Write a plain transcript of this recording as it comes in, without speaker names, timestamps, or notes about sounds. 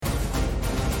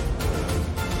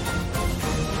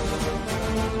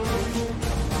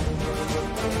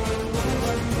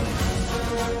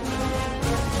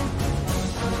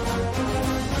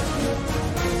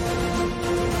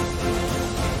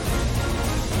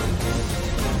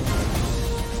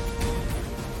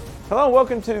Hello,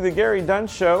 welcome to the Gary Dunn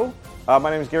Show. My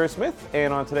name is Gary Smith,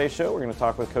 and on today's show, we're going to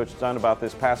talk with Coach Dunn about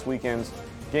this past weekend's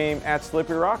game at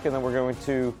Slippery Rock, and then we're going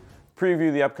to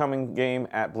preview the upcoming game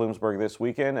at Bloomsburg this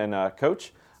weekend. And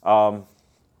Coach,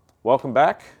 welcome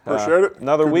back. Appreciate it.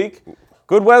 Another week.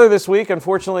 Good weather this week.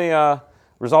 Unfortunately,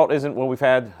 result isn't what we've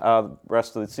had the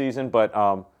rest of the season, but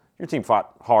your team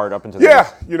fought hard up until the end.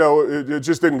 Yeah, it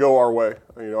just didn't go our way.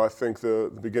 I think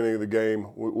the beginning of the game,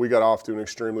 we got off to an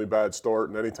extremely bad start,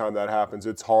 and anytime that happens,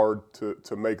 it's hard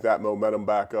to make that momentum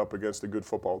back up against a good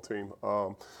football team.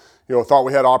 Thought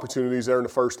we had opportunities there in the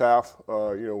first half.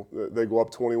 They go up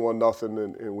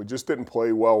 21-0, and we just didn't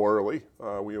play well early.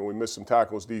 We missed some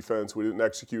tackles defense. We didn't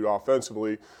execute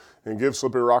offensively. And give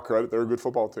Slippery Rock credit, they're a good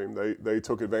football team. They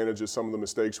took advantage of some of the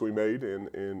mistakes we made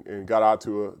and got out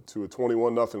to a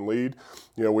 21-0 lead.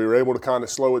 We were able to kind of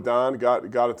slow it down, got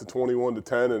it to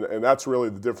 21-10, and that's really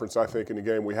the difference, I think, in the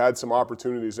game. We had some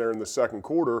opportunities there in the second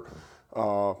quarter.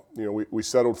 We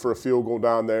settled for a field goal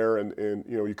down there, and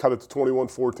you cut it to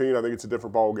 21-14, I think it's a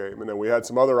different ball game. And then we had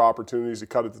some other opportunities to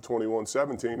cut it to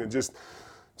 21-17, and just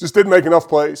didn't make enough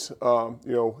plays,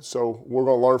 so we're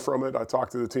going to learn from it. I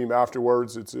talked to the team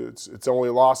afterwards. It's only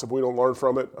a loss if we don't learn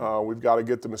from it. We've got to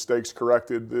get the mistakes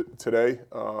corrected today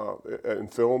in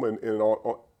film and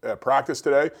at practice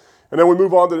today, and then we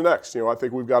move on to the next. I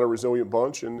think we've got a resilient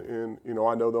bunch, and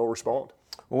I know they'll respond.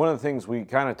 Well, one of the things we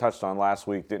kind of touched on last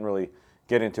week, didn't really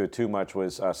get into it too much,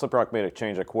 was Slippery Rock made a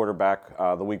change at quarterback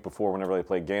the week before whenever they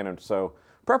played Gannon. So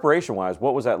preparation-wise,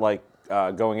 what was that like?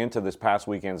 Going into this past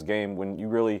weekend's game, when you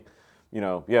really, you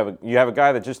have a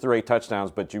guy that just threw 8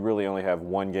 touchdowns, but you really only have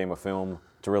one game of film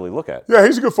to really look at. Yeah,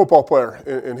 he's a good football player,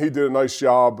 and he did a nice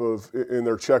job in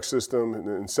their check system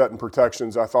and setting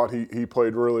protections. I thought he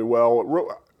played really well.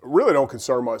 Really don't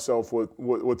concern myself with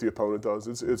what the opponent does.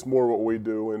 It's more what we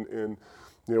do, and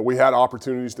we had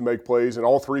opportunities to make plays in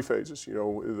all 3 phases.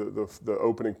 The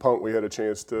opening punt, we had a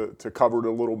chance to cover it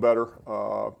a little better.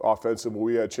 Offensively,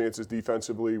 we had chances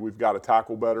defensively. We've got to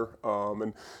tackle better.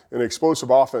 And an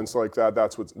explosive offense like that,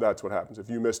 that's what happens. If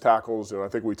you miss tackles, and I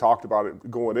think we talked about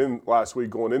it going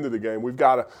into the game, we've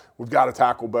got to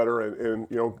tackle better and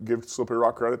give Slippery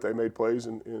Rock credit. They made plays,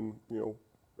 and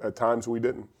at times we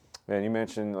didn't. And you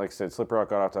mentioned, like I said, Slippery Rock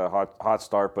got off to a hot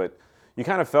start, but you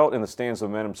kind of felt in the stands the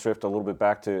momentum shift a little bit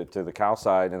back to the Cal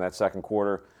side in that second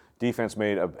quarter. Defense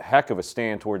made a heck of a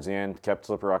stand towards the end, kept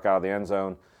Slippery Rock out of the end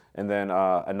zone, and then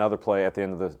another play at the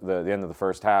end of the end of the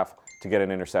first half to get an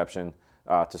interception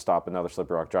to stop another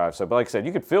Slippery Rock drive. So, but like I said,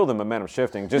 you could feel the momentum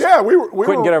shifting. Just we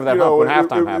couldn't get over that hump when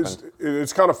halftime happened.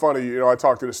 It's kind of funny. I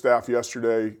talked to the staff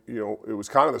yesterday. It was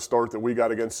kind of the start that we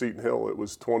got against Seton Hill. It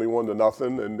was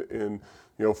 21-0, and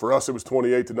for us, it was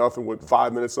 28-0 with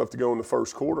 5 minutes left to go in the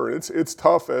first quarter. And it's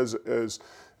tough as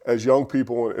young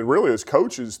people and really as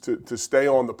coaches to stay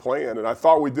on the plan. And I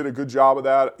thought we did a good job of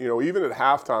that. Even at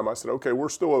halftime, I said, okay, we're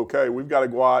still okay. We've got to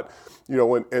go out,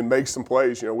 and make some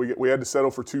plays. We had to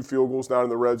settle for 2 field goals down in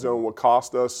the red zone, what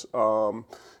cost us.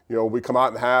 We come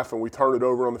out in half and we turn it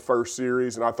over on the first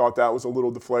series, and I thought that was a little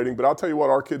deflating. But I'll tell you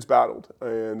what, our kids battled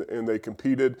and they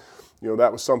competed.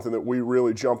 That was something that we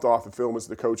really jumped off the film as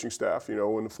the coaching staff.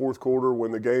 In the fourth quarter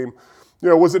when the game,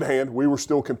 was at hand, we were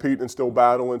still competing and still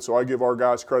battling. So I give our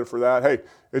guys credit for that. Hey,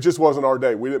 it just wasn't our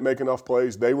day. We didn't make enough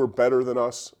plays. They were better than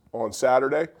us on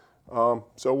Saturday. So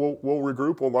we'll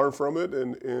regroup, we'll learn from it,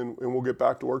 and we'll get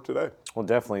back to work today. Well,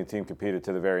 definitely the team competed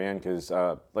to the very end because,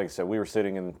 like I said, we were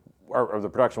sitting in or the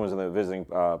production was in the visiting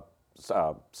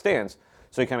stands,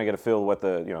 so you kind of get a feel of what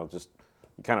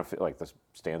you kind of feel like the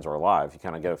stands are alive. You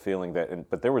kind of get a feeling that,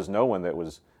 but there was no one that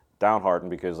was downhearted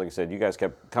because, like I said, you guys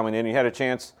kept coming in. You had a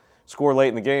chance, score late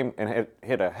in the game, and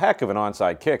hit a heck of an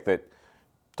onside kick that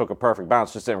took a perfect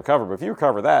bounce, just didn't recover. But if you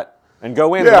recover that and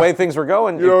go in the way things were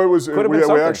going, it could have been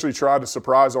something. We actually tried to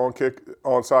surprise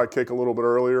onside kick a little bit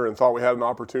earlier and thought we had an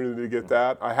opportunity to get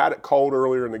that. I had it called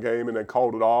earlier in the game and then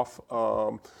called it off.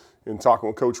 In talking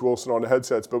with Coach Wilson on the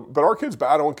headsets, but our kids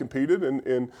battled and competed,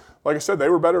 and like I said, they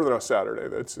were better than us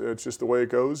Saturday. It's just the way it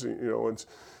goes.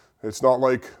 It's not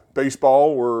like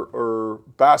baseball or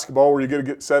basketball where you get a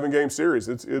 7-game series.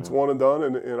 It's one and done,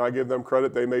 and I give them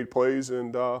credit. They made plays,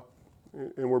 and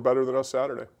we're better than us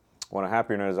Saturday. On a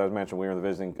happier note, as I mentioned, we were in the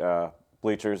visiting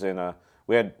bleachers, and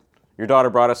we had your daughter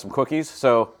brought us some cookies,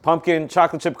 so pumpkin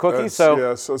chocolate chip cookies.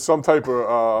 So some type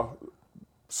of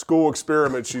school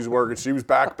experiment she's working. She was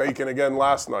back baking again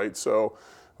last night. So,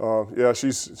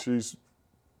 she's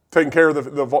taking care of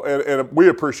and we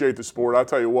appreciate the sport. I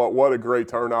tell you what a great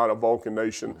turnout at Vulcan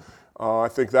Nation. I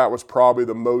think that was probably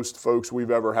the most folks we've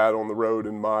ever had on the road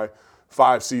in my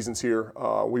 5 seasons here.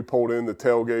 We pulled in, the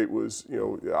tailgate was,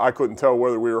 I couldn't tell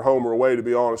whether we were home or away, to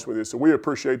be honest with you. So we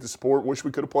appreciate the support. Wish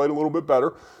we could have played a little bit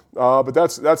better. But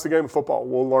that's the game of football.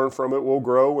 We'll learn from it. We'll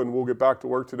grow, and we'll get back to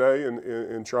work today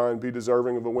and try and be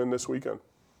deserving of a win this weekend.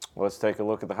 Well, let's take a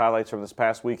look at the highlights from this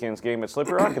past weekend's game at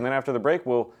Slippery Rock, and then after the break,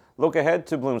 we'll look ahead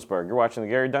to Bloomsburg. You're watching the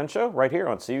Gary Dunn Show right here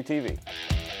on CUTV.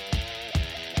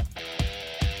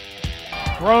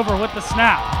 Grover with the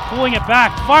snap, pulling it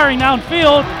back, firing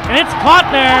downfield, and it's caught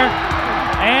there.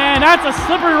 And that's a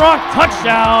Slippery Rock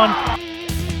touchdown.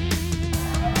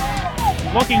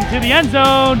 Looking to the end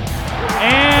zone,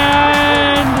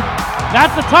 and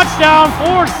that's a touchdown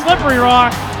for Slippery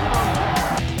Rock.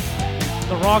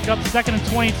 The Rock up 2nd and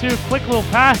 22. Quick little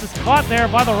pass is caught there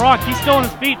by the Rock. He's still on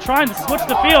his feet, trying to switch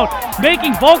the field,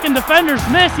 making Vulcan defenders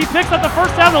miss. He picks up the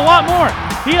first down a lot more.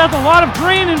 He has a lot of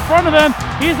green in front of him.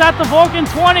 He's at the Vulcan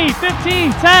 20,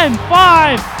 15, 10,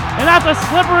 5, and that's a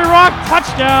Slippery Rock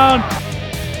touchdown.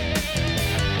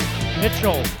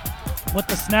 Mitchell with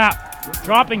the snap,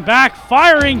 dropping back,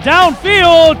 firing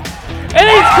downfield, and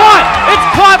he's caught! It's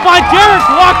caught by Derek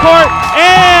Lockhart,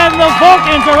 and the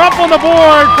Vulcans are up on the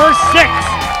board for 6.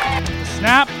 The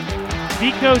snap,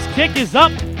 Vico's kick is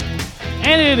up,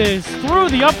 and it is through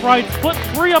the uprights, put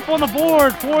 3 up on the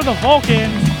board for the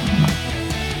Vulcans.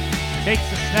 Takes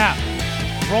the snap,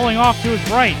 rolling off to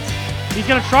his right. He's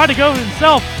going to try to go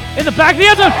himself in the back of the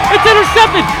end zone. It's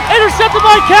intercepted! Intercepted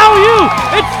by Cal U!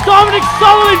 It's Dominic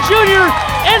Sullivan Jr.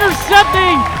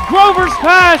 intercepting Grover's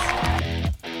pass.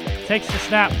 Takes the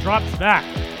snap, drops back,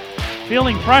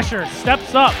 feeling pressure,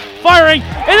 steps up, firing,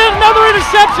 and then another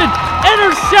interception!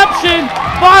 Interception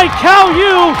by Cal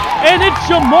U, and it's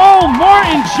Jamal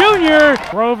Martin Jr.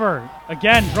 Grover,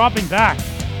 again, dropping back.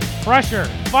 Pressure,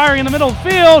 firing in the middle of the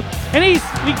field, and he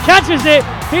catches it.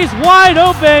 He's wide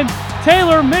open.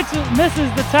 Taylor misses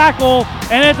the tackle,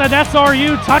 and it's an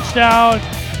SRU touchdown.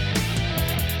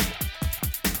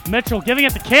 Mitchell giving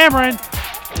it to Cameron.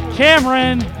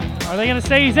 Cameron, are they going to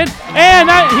say he's in? And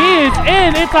he is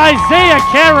in. It's Isaiah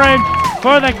Cameron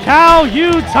for the Cal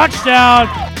U touchdown.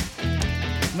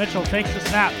 Mitchell takes the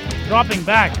snap, dropping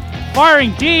back,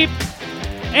 firing deep,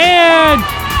 and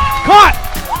caught.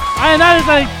 And that is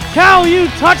a Cal U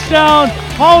touchdown,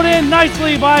 hauled in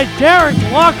nicely by Derek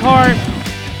Lockhart.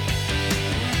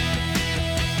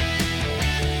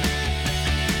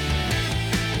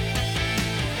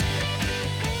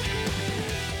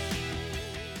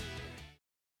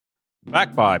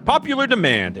 Back by popular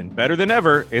demand and better than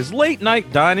ever is late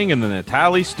night dining in the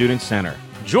Natali Student Center.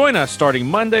 Join us starting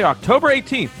Monday, October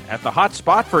 18th at the hot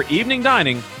spot for evening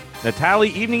dining,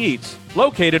 Natali Evening Eats,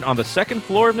 located on the 2nd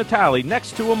floor of Natali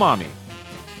next to Umami.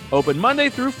 Open Monday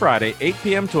through Friday, 8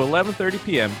 p.m. to 11:30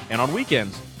 p.m., and on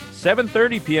weekends,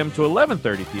 7:30 p.m. to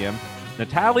 11:30 p.m.,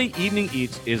 Natali Evening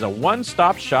Eats is a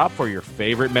one-stop shop for your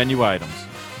favorite menu items.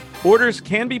 Orders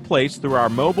can be placed through our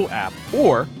mobile app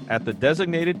or at the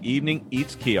designated Evening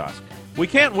Eats kiosk. We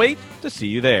can't wait to see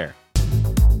you there.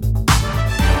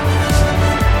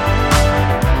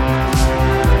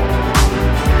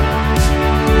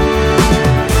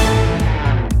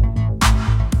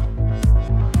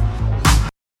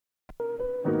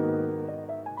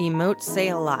 Emotes say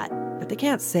a lot, but they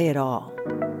can't say it all.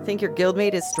 Think your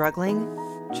guildmate is struggling?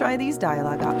 Try these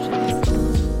dialogue options.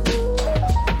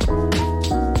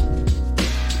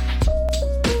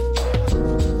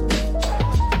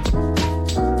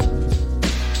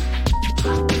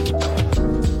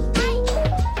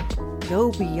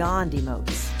 Go beyond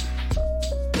emotes.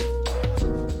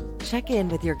 Check in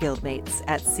with your guildmates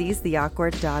at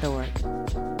seizetheawkward.org.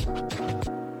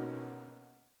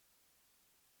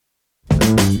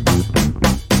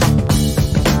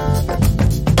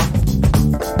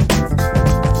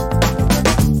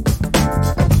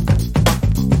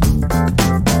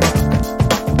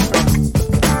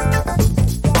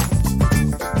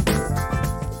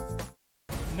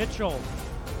 Mitchell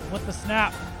with the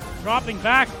snap, dropping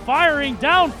back, firing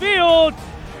downfield,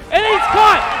 and he's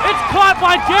caught! It's caught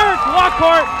by Derek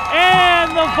Lockhart,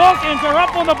 and the Vulcans are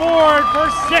up on the board for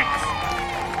 6.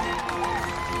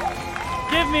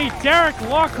 Give me Derek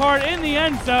Lockhart in the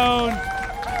end zone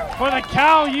for the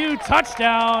Cal U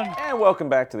touchdown. And welcome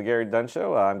back to the Gary Dunn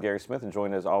Show. I'm Gary Smith, and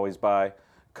joined as always by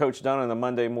Coach Dunn on the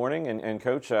Monday morning. And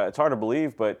Coach, it's hard to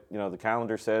believe, but the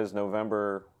calendar says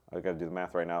November. I've got to do the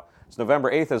math right now. It's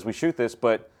November 8th as we shoot this,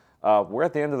 but we're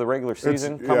at the end of the regular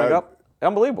season coming up.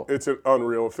 Unbelievable. It's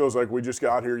unreal. It feels like we just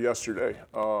got here yesterday.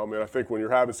 And I think when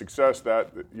you're having success,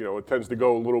 that it tends to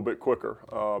go a little bit quicker.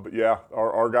 But yeah,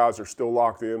 our guys are still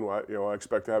locked in. I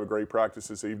expect to have a great practice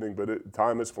this evening, but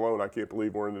time has flown. I can't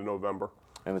believe we're into November.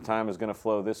 And the time is going to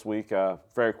flow this week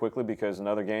very quickly because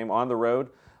another game on the road.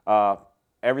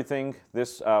 Everything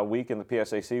this week in the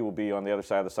PSAC will be on the other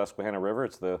side of the Susquehanna River.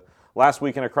 It's the last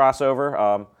weekend of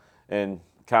crossover, and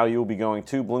Cal U will be going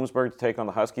to Bloomsburg to take on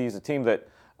the Huskies, a team that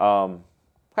I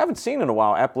haven't seen in a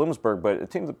while at Bloomsburg, but a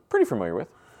team that I'm pretty familiar with.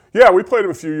 Yeah, we played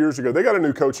them a few years ago. They got a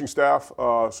new coaching staff,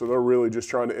 so they're really just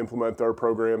trying to implement their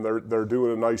program. They're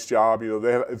doing a nice job.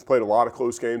 They've played a lot of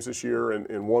close games this year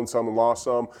and won some and lost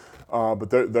some, but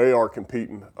they are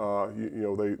competing.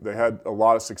 They had a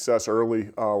lot of success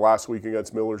early last week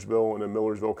against Millersville, and then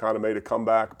Millersville kind of made a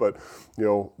comeback. But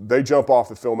they jump off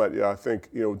the film at you. I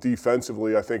think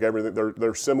defensively, I think everything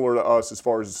they're similar to us as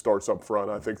far as it starts up front.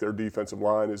 I think their defensive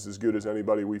line is as good as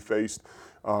anybody we faced.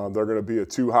 They're going to be a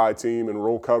two-high team in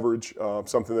roll coverage,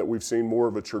 something that we've seen more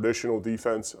of a traditional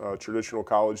defense, traditional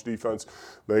college defense.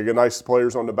 They get nice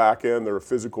players on the back end. They're a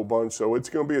physical bunch, so it's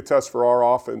going to be a test for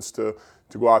our offense to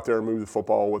go out there and move the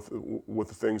football with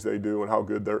the things they do and how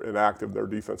good and active their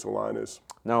defensive line is.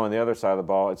 No, on the other side of the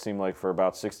ball, it seemed like for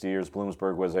about 60 years,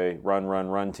 Bloomsburg was a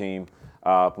run team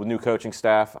with new coaching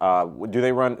staff. Do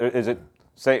they run?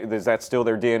 Is that still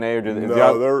their DNA?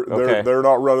 Or they're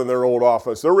not running their old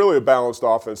offense. They're really a balanced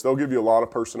offense. They'll give you a lot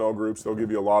of personnel groups. They'll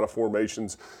give you a lot of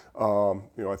formations. I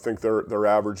think they're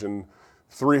averaging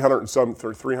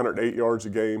 308 yards a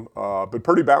game, but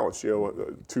pretty balanced.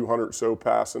 200 or so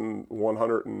passing,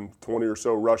 120 or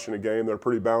so rushing a game. They're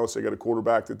pretty balanced. They got a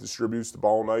quarterback that distributes the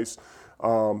ball nice.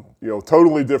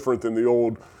 Totally different than the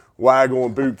old waggle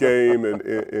and boot game,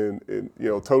 and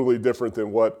totally different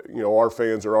than what our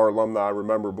fans or our alumni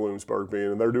remember Bloomsburg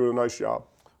being, and they're doing a nice job.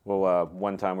 Well,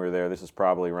 one time we were there. This is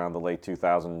probably around the late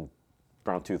 2000,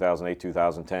 around 2008,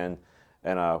 2010,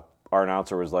 and our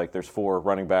announcer was like, "There's 4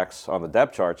 running backs on the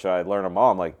depth chart. Should I learn them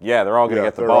all?" I'm like, "Yeah, they're all going to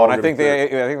get the ball." And I think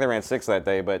they ran 6 that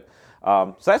day, but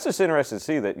so that's just interesting to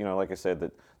see that like I said,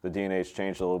 that the DNA's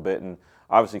changed a little bit, and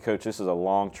obviously, Coach, this is a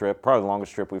long trip, probably the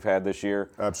longest trip we've had this year.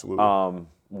 Absolutely.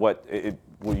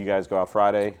 Will you guys go out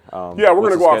Friday? Yeah, we're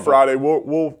going to go out Friday.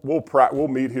 We'll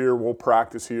meet here. We'll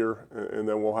practice here, and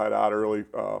then we'll head out early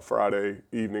Friday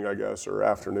evening, I guess, or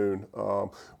afternoon.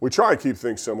 We try and keep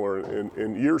things similar.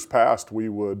 In years past, we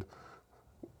would.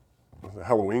 Was the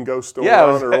Halloween ghost still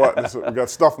on, or what? We got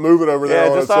stuff moving over there.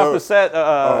 Yeah, just off the set,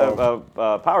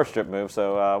 power strip move.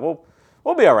 So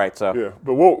we'll be all right. So yeah,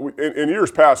 but in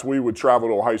years past we would travel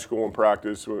to a high school and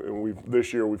practice, and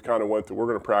this year we've kind of we're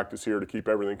going to practice here to keep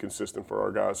everything consistent for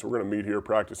our guys. So we're going to meet here,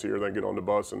 practice here, then get on the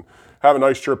bus and have a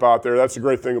nice trip out there. That's the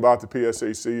great thing about the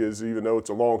PSAC is even though it's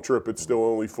a long trip, it's still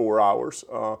only 4 hours.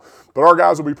 But our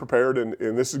guys will be prepared,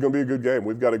 and this is going to be a good game.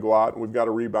 We've got to go out and we've got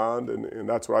to rebound, and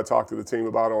that's what I talked to the team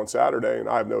about on Saturday, and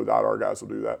I have no doubt our guys will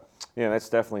do that. Yeah, that's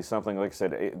definitely something. Like I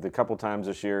said, the couple times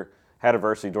this year. Had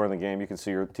adversity during the game, you can see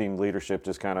your team leadership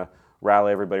just kind of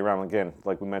rally everybody around. Again,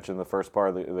 like we mentioned in the first part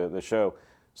of the show,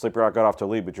 Sleepy Rock got off to a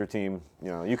lead, but your team,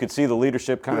 you could see the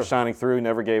leadership kind of shining through,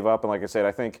 never gave up. And like I said,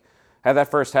 I think had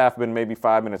that first half been maybe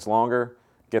 5 minutes longer,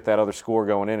 get that other score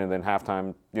going in, and then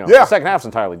halftime, the second half's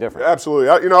entirely different. Absolutely.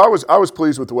 I was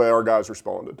pleased with the way our guys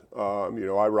responded.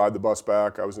 I ride the bus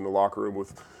back. I was in the locker room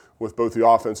with both the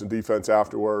offense and defense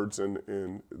afterwards,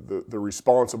 and the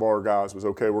response of our guys was,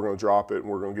 okay, we're going to drop it and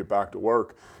we're going to get back to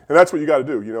work. And that's what you got to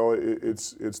do.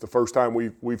 It's the first time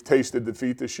we've tasted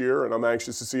defeat this year, and I'm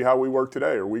anxious to see how we work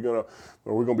today. Are we going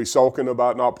to be sulking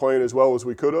about not playing as well as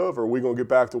we could have, or are we going to get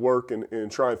back to work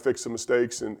and try and fix some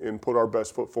mistakes and put our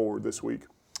best foot forward this week?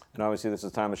 And obviously this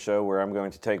is the time of the show where I'm going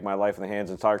to take my life in the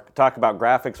hands and talk about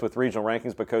graphics with regional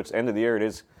rankings, but Coach, end of the year it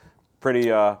is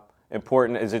pretty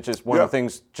important. Is it just one of the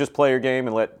things, just play your game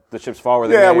and let the chips fall where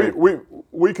they may? Yeah,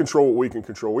 we control what we can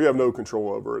control. We have no control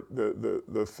over it.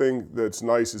 The thing that's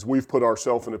nice is we've put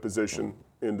ourselves in a position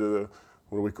into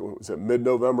is it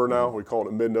mid-November now? We call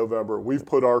it mid-November. We've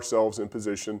put ourselves in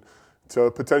position to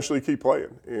potentially keep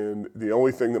playing. And the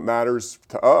only thing that matters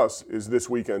to us is this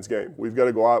weekend's game. We've got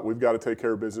to go out. We've got to take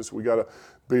care of business. We've got to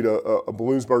beat a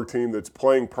Bloomsburg team that's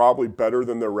playing probably better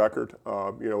than their record,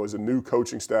 as a new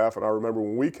coaching staff. And I remember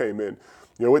when we came in,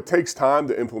 it takes time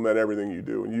to implement everything you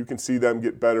do. And you can see them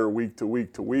get better week to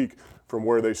week to week from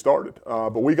where they started.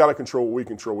 But we got to control what we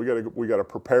control. We got to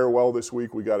prepare well this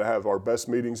week. We got to have our best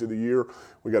meetings of the year.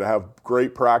 We got to have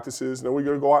great practices. And then we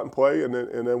got to go out and play, and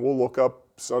then we'll look up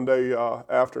Sunday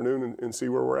afternoon and see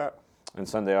where we're at. And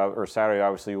Saturday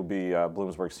obviously will be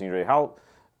Bloomsburg Senior Day. How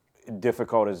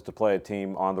difficult is it to play a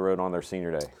team on the road on their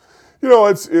senior day? It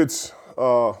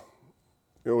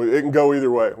can go either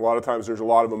way. A lot of times there's a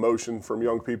lot of emotion from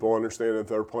young people understanding that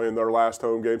they're playing their last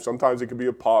home game. Sometimes it can be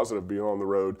a positive being on the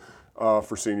road.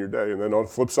 for senior day. And then on the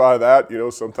flip side of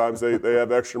that, sometimes they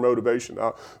have extra motivation.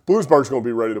 Bloomsburg's going to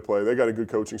be ready to play. They got a good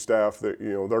coaching staff that,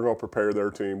 they're going to prepare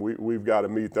their team. We've got to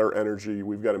meet their energy.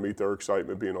 We've got to meet their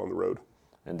excitement being on the road.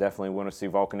 And definitely want to see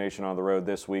Vulcan Nation on the road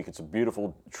this week. It's a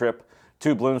beautiful trip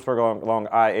to Bloomsburg along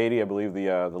I-80. I believe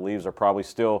the leaves are probably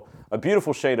still a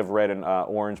beautiful shade of red and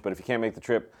orange. But if you can't make the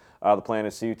trip, the plan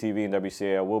is CUTV and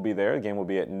WCAL will be there. The game will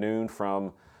be at noon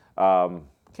from, I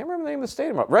can't remember the name of the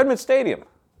stadium, Redmond Stadium.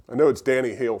 I know it's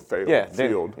Danny Hale Field.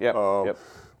 Yep.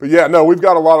 But yeah, no, we've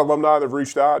got a lot of alumni that have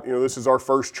reached out. This is our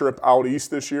first trip out east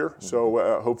this year.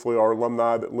 So hopefully our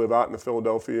alumni that live out in the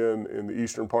Philadelphia and in the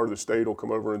eastern part of the state will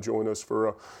come over and join us for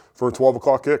a 12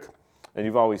 o'clock kick. And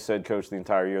you've always said, Coach, the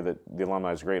entire year that the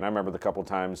alumni is great. And I remember the couple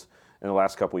times in the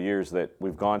last couple of years that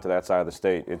we've gone to that side of the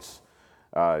state. It's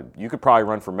you could probably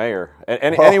run for mayor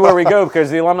anywhere we go because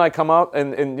the alumni come out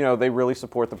and they really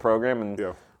support the program.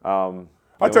 And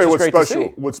I tell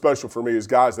you what's special for me is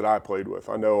guys that I played with.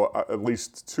 I know at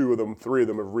least 2 of them, 3 of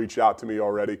them have reached out to me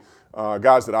already.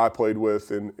 Guys that I played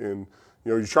with, and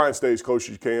you try and stay as close as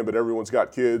you can, but everyone's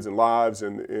got kids and lives,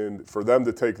 and for them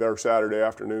to take their Saturday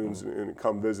afternoons and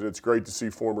come visit, it's great to see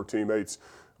former teammates.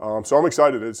 So I'm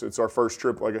excited. It's our first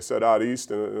trip, like I said, out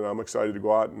east, and I'm excited to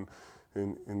go out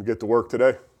and get to work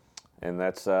today. And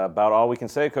that's about all we can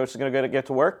say. Coach is going to get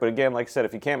to work. But again, like I said,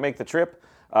 if you can't make the trip,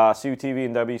 CUTV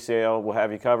and WCAL will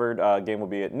have you covered. Game will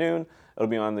be at noon. It'll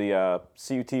be on the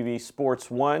CUTV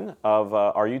Sports 1 of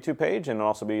our YouTube page, and it'll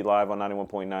also be live on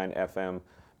 91.9 FM,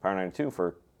 Power 92.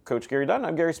 For Coach Gary Dunn,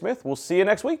 I'm Gary Smith. We'll see you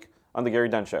next week on The Gary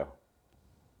Dunn Show.